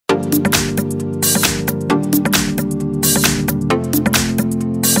In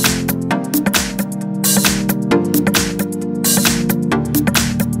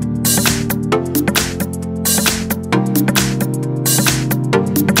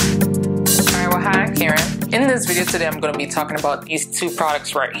this video today, I'm going to be talking about these two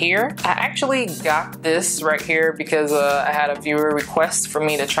products right here. I actually got this right here because I had a viewer request for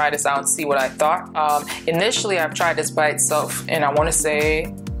me to try this out and see what I thought. Initially, I've tried this by itself and I want to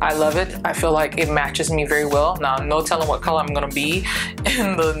say I love it. I feel like it matches me very well. Now, no telling what color I'm going to be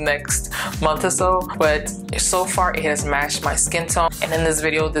in the next month or so, but so far it has matched my skin tone. And in this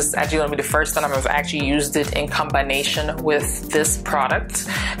video, this is actually going to be the first time I've actually used it in combination with this product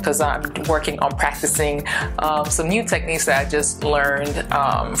because I'm working on practicing some new techniques that I just learned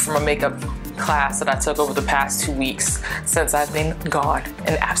from a makeup class that I took over the past 2 weeks since I've been gone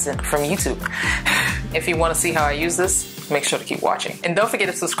and absent from YouTube. If you want to see how I use this, make sure to keep watching. And don't forget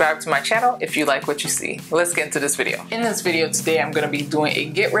to subscribe to my channel if you like what you see. Let's get into this video. In this video today, I'm going to be doing a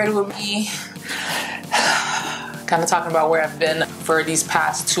get ready with me. Kind of talking about where I've been for these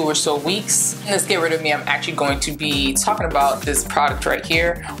past 2 or so weeks. In this get rid of me, I'm actually going to be talking about this product right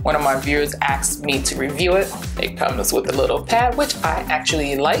here. One of my viewers asked me to review it. It comes with a little pad, which I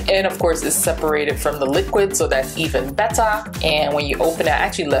actually like. And of course, it's separated from the liquid, so that's even better. And when you open it, I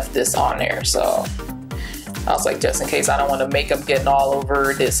actually left this on there. So I was like, just in case I don't want the makeup getting all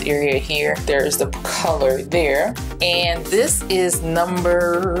over this area here. There's the color there. And this is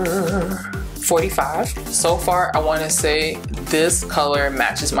number 45. So far, I want to say this color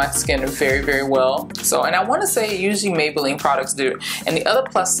matches my skin very, very well. So, and I want to say usually Maybelline products do. And the other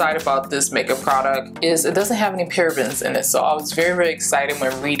plus side about this makeup product is it doesn't have any parabens in it. So I was very, very excited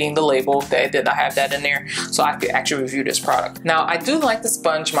when reading the label that it did not have that in there, so I could actually review this product. Now, I do like the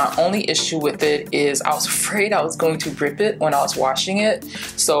sponge. My only issue with it is I was afraid I was going to rip it when I was washing it.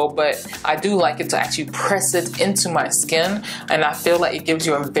 So, but I do like it to actually press it into my skin, and I feel like it gives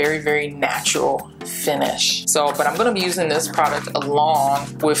you a very, very natural finish. So, but I'm going to be using this product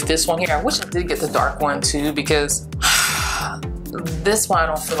along with this one here. I wish I did get the dark one too, because this one I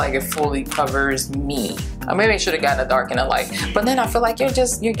don't feel like it fully covers me. Maybe I should have gotten a dark and a light, but then I feel like you're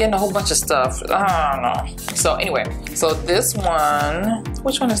getting a whole bunch of stuff. I don't know. So anyway, so this one,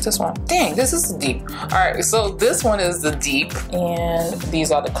 which one is this one? Dang, this is the deep. All right, so this one is the deep, and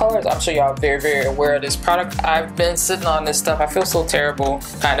these are the colors. I'm sure y'all are very, very aware of this product. I've been sitting on this stuff. I feel so terrible,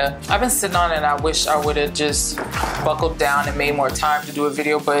 kinda. I've been sitting on it and I wish I would have just buckled down and made more time to do a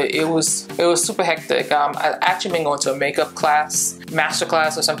video, but it was super hectic. I've actually been going to a makeup class, master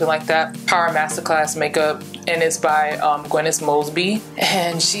class or something like that, power masterclass makeup, and it's by Gwynnis Mobsy,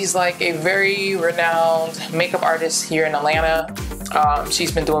 and she's like a very renowned makeup artist here in Atlanta.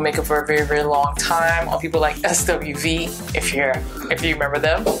 She's been doing makeup for a very, very long time on people like SWV, if you remember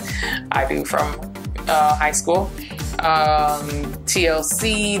them. I do, from high school.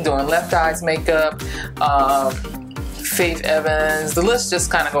 TLC, doing Left Eyes makeup, Faith Evans, the list just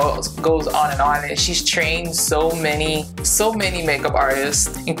kind of goes on and on. And she's trained so many makeup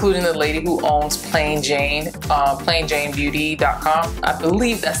artists, including the lady who owns Plain Jane, plainjanebeauty.com. I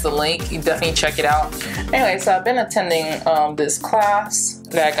believe that's the link. You definitely check it out. Anyway, so I've been attending this class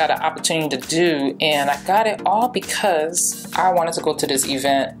that I got an opportunity to do, and I got it all because I wanted to go to this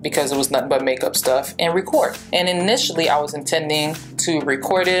event because it was nothing but makeup stuff and record. And initially I was intending to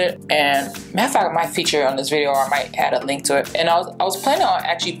record it, and matter of fact, I might feature it on this video, or I might add a link to it. And I was planning on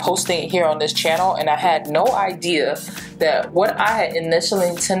actually posting it here on this channel, and I had no idea that what I had initially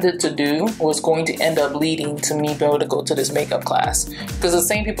intended to do was going to end up leading to me being able to go to this makeup class. Because the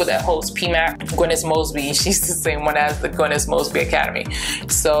same people that host PMAC, Gwynnis Mobsy, she's the same one as the Gwynnis Mobsy Academy.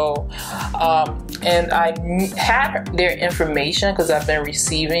 So, and I had their information because I've been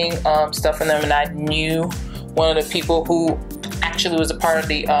receiving stuff from them, and I knew one of the people who actually was a part of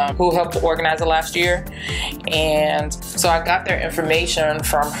the who helped organize it last year, and so I got their information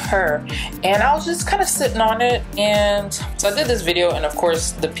from her, and I was just kind of sitting on it. And so I did this video, and of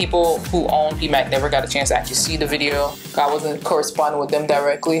course the people who own PMAC never got a chance to actually see the video. I wasn't corresponding with them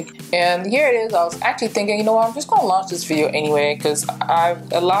directly, and here it is. I was actually thinking, you know what, I'm just gonna launch this video anyway because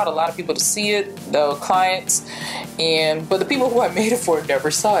I've allowed a lot of people to see it, the clients, but the people who I made it for never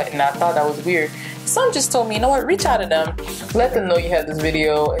saw it, and I thought that was weird. Some just told me, you know what, reach out to them, let them know you had this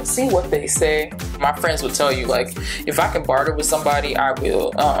video and see what they say. My friends would tell you, like, if I can barter with somebody, I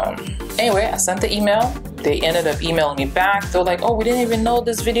will. Anyway, I sent the email they ended up emailing me back. They're like, oh, we didn't even know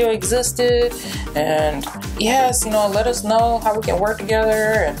this video existed, and yes, you know, let us know how we can work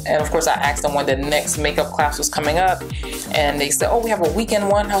together. And of course I asked them when the next makeup class was coming up, and they said, oh, we have a weekend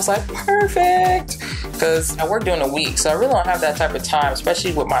one. I was like, perfect, because I work during the week, so I really don't have that type of time,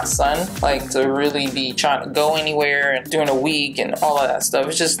 especially with my son, like to really be trying to go anywhere and during the week and all of that stuff.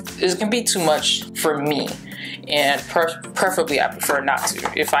 It can be too much for me, and preferably I prefer not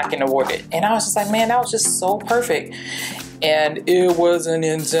to if I can avoid it. And I was just like, man, that was just so perfect. And it was an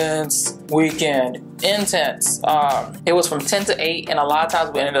intense weekend. Intense. It was from 10 to 8, and a lot of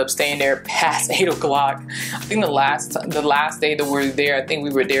times we ended up staying there past 8 o'clock. I think the last day that we were there, I think we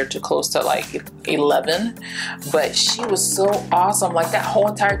were there to close to like 11. But she was so awesome. Like that whole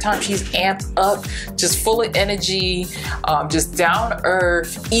entire time, she's amped up, just full of energy, just down to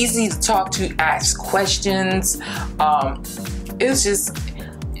earth, easy to talk to, ask questions. It was just.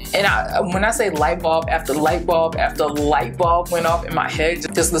 And when I say light bulb after light bulb after light bulb went off in my head,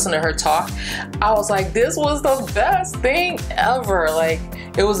 just listening to her talk, I was like, this was the best thing ever. Like,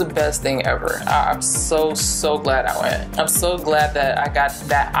 it was the best thing ever. I'm so glad I went. I'm so glad that I got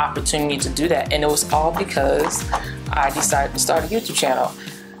that opportunity to do that. And it was all because I decided to start a YouTube channel.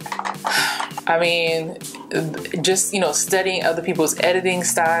 I mean, just, you know, studying other people's editing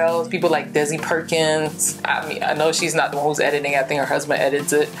styles, people like Desi Perkins. I mean, I know she's not the one who's editing, I think her husband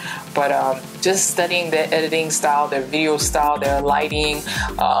edits it, but just studying their editing style, their video style, their lighting,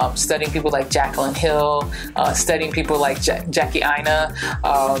 studying people like Jaclyn Hill, studying people like Jackie Aina,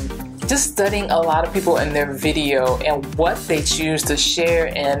 just studying a lot of people in their video and what they choose to share,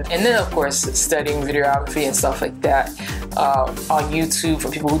 and then of course studying videography and stuff like that on YouTube for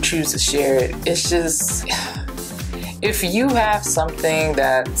people who choose to share it. It's just, if you have something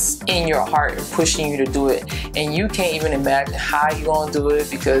that's in your heart and pushing you to do it, and you can't even imagine how you're gonna do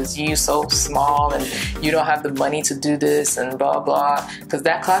it because you're so small and you don't have the money to do this and blah blah, because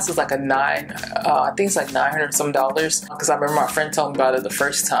that class is like I think it's like $900 some, because I remember my friend telling me about it the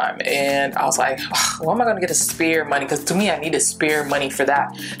first time, and I was like, well, am I gonna get a spare money? Because to me, I need a spare money for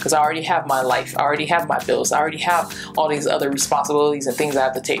that, because I already have my life, I already have my bills, I already have all these other responsibilities and things I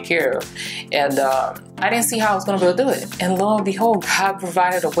have to take care of. And I didn't see how I was gonna be able to do it. And lo and behold, God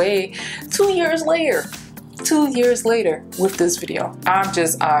provided a way 2 years later. 2 years later with this video.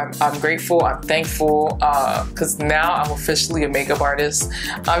 I'm grateful, I'm thankful, because now I'm officially a makeup artist.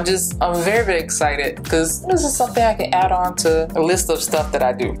 I'm very, very excited, because this is something I can add on to a list of stuff that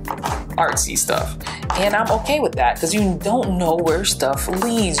I do, artsy stuff. And I'm okay with that, because you don't know where stuff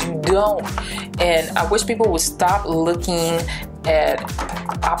leads, you don't. And I wish people would stop looking at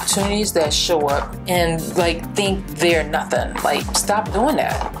opportunities that show up and like think they're nothing. Like, stop doing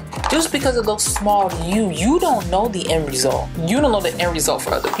that. Just because it looks small to you, you don't know the end result. You don't know the end result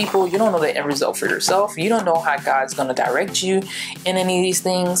for other people. You don't know the end result for yourself. You don't know how God's gonna direct you in any of these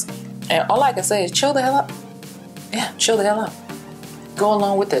things. And all I can say is chill the hell up. Yeah, chill the hell up. Go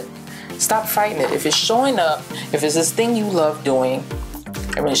along with it. Stop fighting it. If it's showing up, if it's this thing you love doing,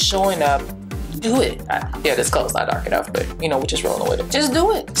 and it's showing up, do it. Yeah, this color's not dark enough, but you know, we're just rolling with it. Just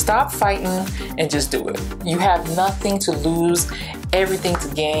do it. Stop fighting and just do it. You have nothing to lose, everything to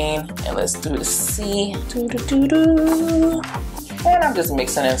gain. And let's do the C. And I'm just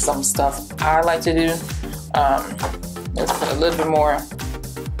mixing in some stuff I like to do. Let's put a little bit more.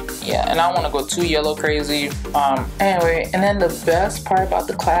 Yeah, and I don't want to go too yellow crazy. Anyway, and then the best part about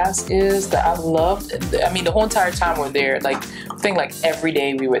the class is that I mean, the whole entire time we're there, like, I think like every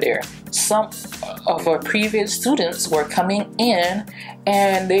day we were there. Some of our previous students were coming in,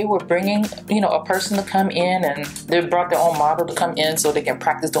 and they were bringing, you know, a person to come in, and they brought their own model to come in so they can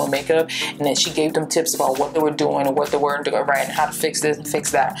practice doing makeup. And then she gave them tips about what they were doing and what they weren't doing right and how to fix this and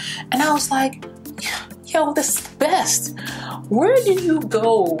fix that. And I was like, yo, this is the best. Where do you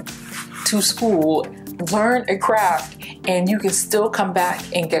go to school, learn a craft, and you can still come back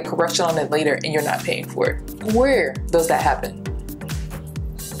and get correction on it later and you're not paying for it? Where does that happen?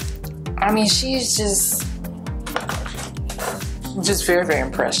 I mean, she's just very, very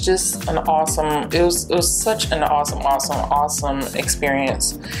impressed. Just an awesome, it was such an awesome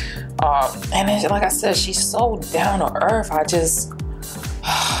experience. And then, like I said, she's so down to earth. I just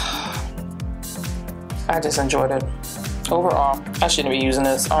enjoyed it. Overall, I shouldn't be using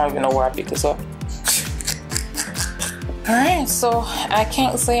this. I don't even know where I picked this up. Alright, so I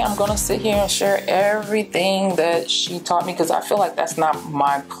can't say I'm gonna sit here and share everything that she taught me, because I feel like that's not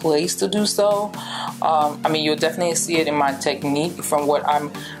my place to do so. I mean, you'll definitely see it in my technique from what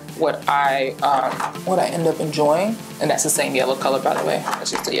I'm what I end up enjoying. And that's the same yellow color, by the way.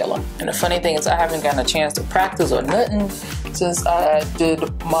 That's just a yellow. And the funny thing is I haven't gotten a chance to practice or nothing since I did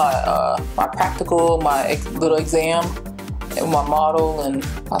my my practical, my little exam and my model, and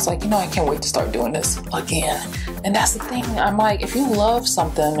I was like, you know, I can't wait to start doing this again. And that's the thing, I'm like, if you love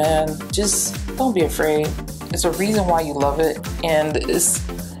something, man, just don't be afraid. There's a reason why you love it, and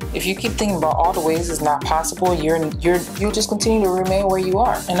if you keep thinking about all the ways it's not possible, you'll just continue to remain where you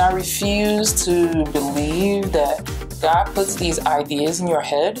are. And I refuse to believe that God puts these ideas in your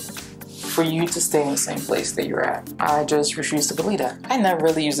head for you to stay in the same place that you're at. I just refuse to believe that. I never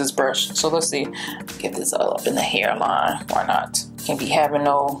really use this brush, so let's see. Get this all up in the hairline. Why not? Can't be having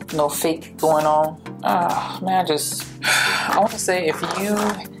no fake going on. Man, I want to say, if you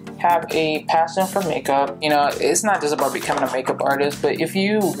have a passion for makeup, you know, it's not just about becoming a makeup artist, but if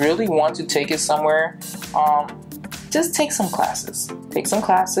you really want to take it somewhere, just take some classes. Take some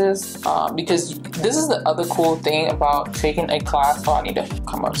classes, because this is the other cool thing about taking a class. Oh, I need to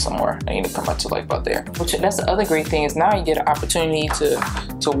come up somewhere. I need to come up to like about there. That's the other great thing, is now you get an opportunity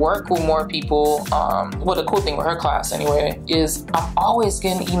to work with more people. Well, the cool thing with her class anyway is I'm always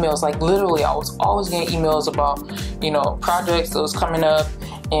getting emails. Like literally, I was always getting emails about, you know, projects that was coming up,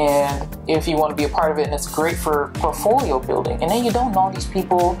 and if you want to be a part of it. And it's great for portfolio building. And then you don't know these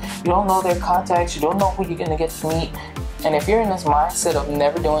people, you don't know their contacts, you don't know who you're gonna get to meet. And if you're in this mindset of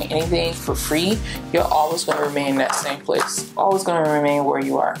never doing anything for free, you're always going to remain in that same place. Always going to remain where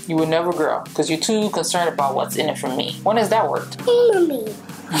you are. You will never grow because you're too concerned about what's in it for me. When has that worked? Me.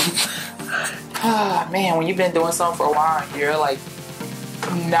 Man, when you've been doing something for a while, you're like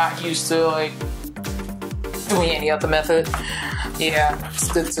not used to like doing any other method. Yeah,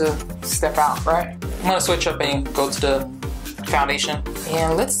 it's good to step out, right? I'm going to switch up and go to the foundation.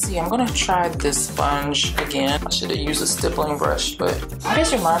 And let's see, I'm gonna try this sponge again. I should have used a stippling brush, but why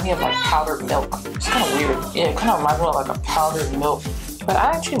does it remind me of like powdered milk? It's kind of weird. Yeah, it kind of reminds me of like a powdered milk. But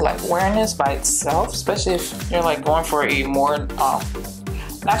I actually like wearing this by itself, especially if you're like going for a more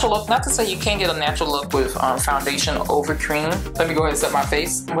natural look. Not to say you can't get a natural look with foundation over cream. Let me go ahead and set my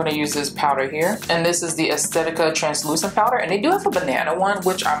face. I'm gonna use this powder here. And this is the Aesthetica translucent powder. And they do have a banana one,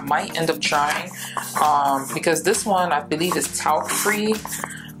 which I might end up trying. Because this one, I believe, is talc free.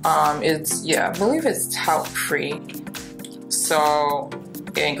 I believe it's talc free. So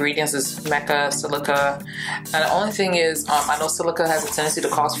the ingredients is mica, silica. And the only thing is, I know silica has a tendency to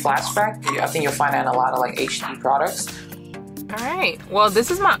cause flashback. I think you'll find that in a lot of like HD products. Alright, well, this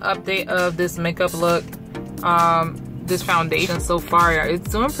is my update of this makeup look. This foundation so far, it's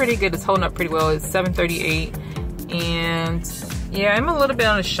doing pretty good. It's holding up pretty well. It's 738, and yeah, I'm a little bit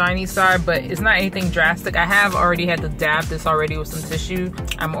on the shiny side, but it's not anything drastic. I have already had to dab this already with some tissue.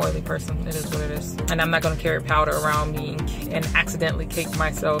 I'm an oily person. It is what it is. And I'm not going to carry powder around me and accidentally cake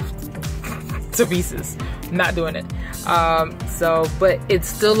myself to pieces. I'm not doing it. But it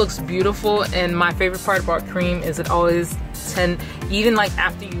still looks beautiful, and my favorite part about cream is it always even like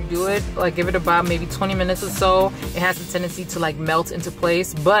after you do it, like give it about maybe 20 minutes or so, it has a tendency to like melt into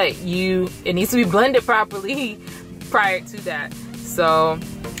place, but it needs to be blended properly prior to that. So,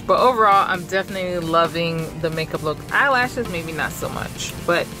 but overall, I'm definitely loving the makeup look. Eyelashes, maybe not so much,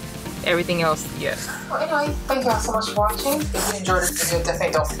 but everything else, yes. Well, anyway, thank you all so much for watching. If you enjoyed this video,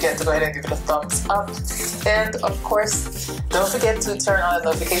 definitely don't forget to go ahead and give it a thumbs up. And of course, don't forget to turn on the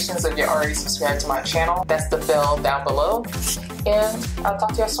notifications if you're already subscribed to my channel. That's the bell down below. And I'll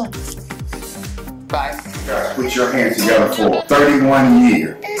talk to you all soon. Bye. Guys, put your hands together for 31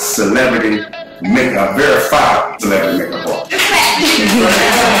 year celebrity makeup, verified celebrity makeup artist.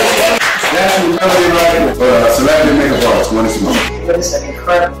 National celebrity makeup artist, Gwynnis Mobsy. But it's an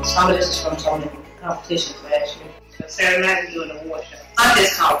incredible. Some of this is from some of the competitions last year. So Saturday night we do an award show.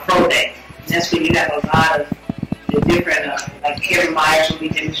 It's called Pro Day. And that's when you have a lot of the different, like Kevin Myers will be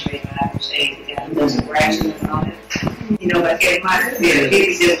demonstrating live on stage. They got Melissa Braxton and all that. You know, but Kevin Myers will be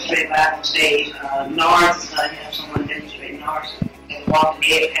demonstrating live on stage. NARS is going to have someone demonstrate NARS. And Walking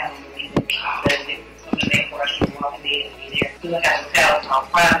Dead panel will be there. Some of the main parts of Walking Dead will be there. We're going to have a panel called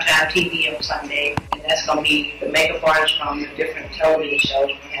Primetime TV on Sunday. And that's going to be the makeup artists from the different television shows.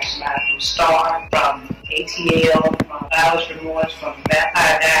 We have somebody from Star, from ATL, from Bowers Remorse, from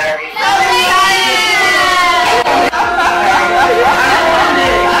Vampire Diaries.